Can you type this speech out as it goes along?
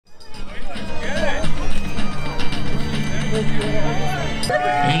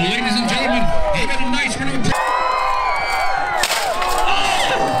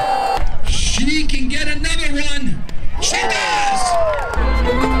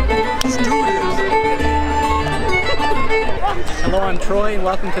Hello, I'm Troy, and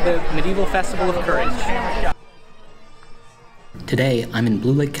welcome to the Medieval Festival of Courage. Today, I'm in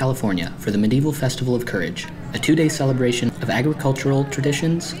Blue Lake, California for the Medieval Festival of Courage, a two-day celebration of agricultural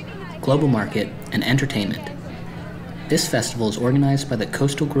traditions, global market, and entertainment. This festival is organized by the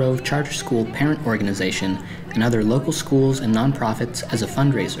Coastal Grove Charter School Parent Organization and other local schools and nonprofits as a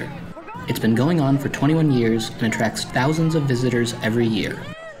fundraiser. It's been going on for 21 years and attracts thousands of visitors every year.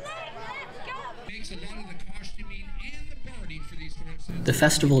 The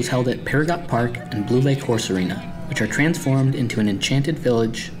festival is held at Paragot Park and Blue Lake Horse Arena, which are transformed into an enchanted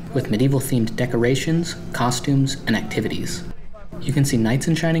village with medieval-themed decorations, costumes, and activities. You can see knights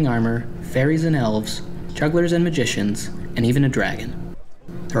in shining armor, fairies and elves, jugglers and magicians, and even a dragon.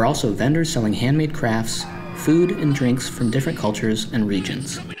 There are also vendors selling handmade crafts, food and drinks from different cultures and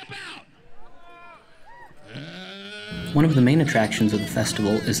regions. One of the main attractions of the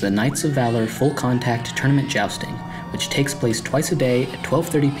festival is the Knights of Valor Full Contact Tournament Jousting, which takes place twice a day at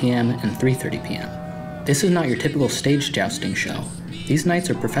 12:30 p.m. and 3:30 p.m. This is not your typical stage jousting show. These knights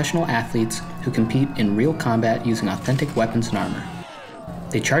are professional athletes who compete in real combat using authentic weapons and armor.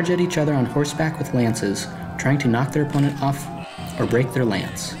 They charge at each other on horseback with lances, trying to knock their opponent off or break their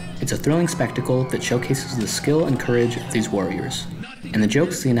lance. It's a thrilling spectacle that showcases the skill and courage of these warriors. And the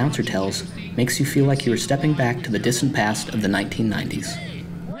jokes the announcer tells makes you feel like you are stepping back to the distant past of the 1990s.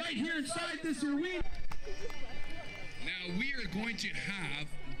 Right here inside this arena. Now we are going to have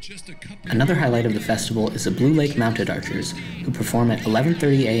just a couple. Another highlight of the festival is the Blue Lake Mounted Archers, who perform at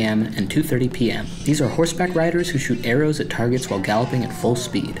 11:30 a.m. and 2:30 p.m. These are horseback riders who shoot arrows at targets while galloping at full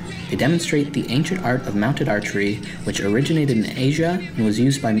speed. They demonstrate the ancient art of mounted archery, which originated in Asia and was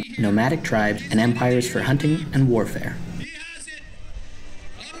used by nomadic tribes and empires for hunting and warfare. He has it.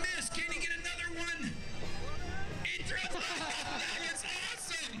 A miss. Can he get another one? He throws it. That is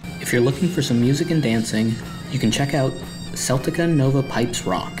awesome. If you're looking for some music and dancing, you can check out Celtica Nova Pipes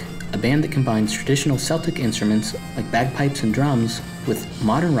Rock, a band that combines traditional Celtic instruments like bagpipes and drums with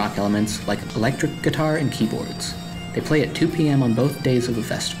modern rock elements like electric guitar and keyboards. They play at 2 p.m. on both days of the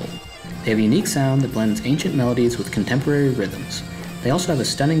festival. They have a unique sound that blends ancient melodies with contemporary rhythms. They also have a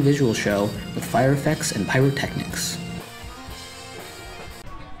stunning visual show with fire effects and pyrotechnics.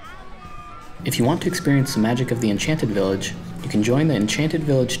 If you want to experience the magic of the Enchanted Village, you can join the Enchanted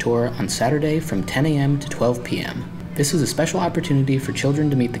Village tour on Saturday from 10 a.m. to 12 p.m. This is a special opportunity for children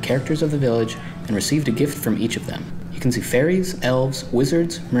to meet the characters of the village and receive a gift from each of them. You can see fairies, elves,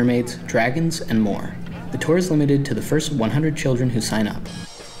 wizards, mermaids, dragons, and more. The tour is limited to the first 100 children who sign up.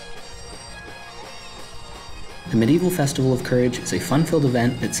 The Medieval Festival of Courage is a fun-filled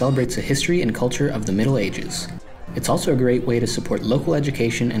event that celebrates the history and culture of the Middle Ages. It's also a great way to support local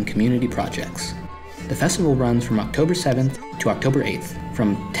education and community projects. The festival runs from October 7th to October 8th,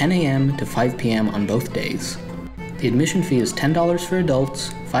 from 10 a.m. to 5 p.m. on both days. The admission fee is $10 for adults,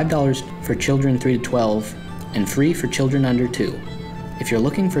 $5 for children 3 to 12, and free for children under 2. If you're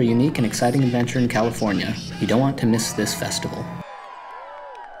looking for a unique and exciting adventure in California, you don't want to miss this festival.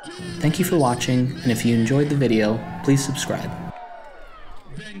 Thank you for watching, and if you enjoyed the video, please subscribe.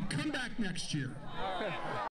 Then come back next year.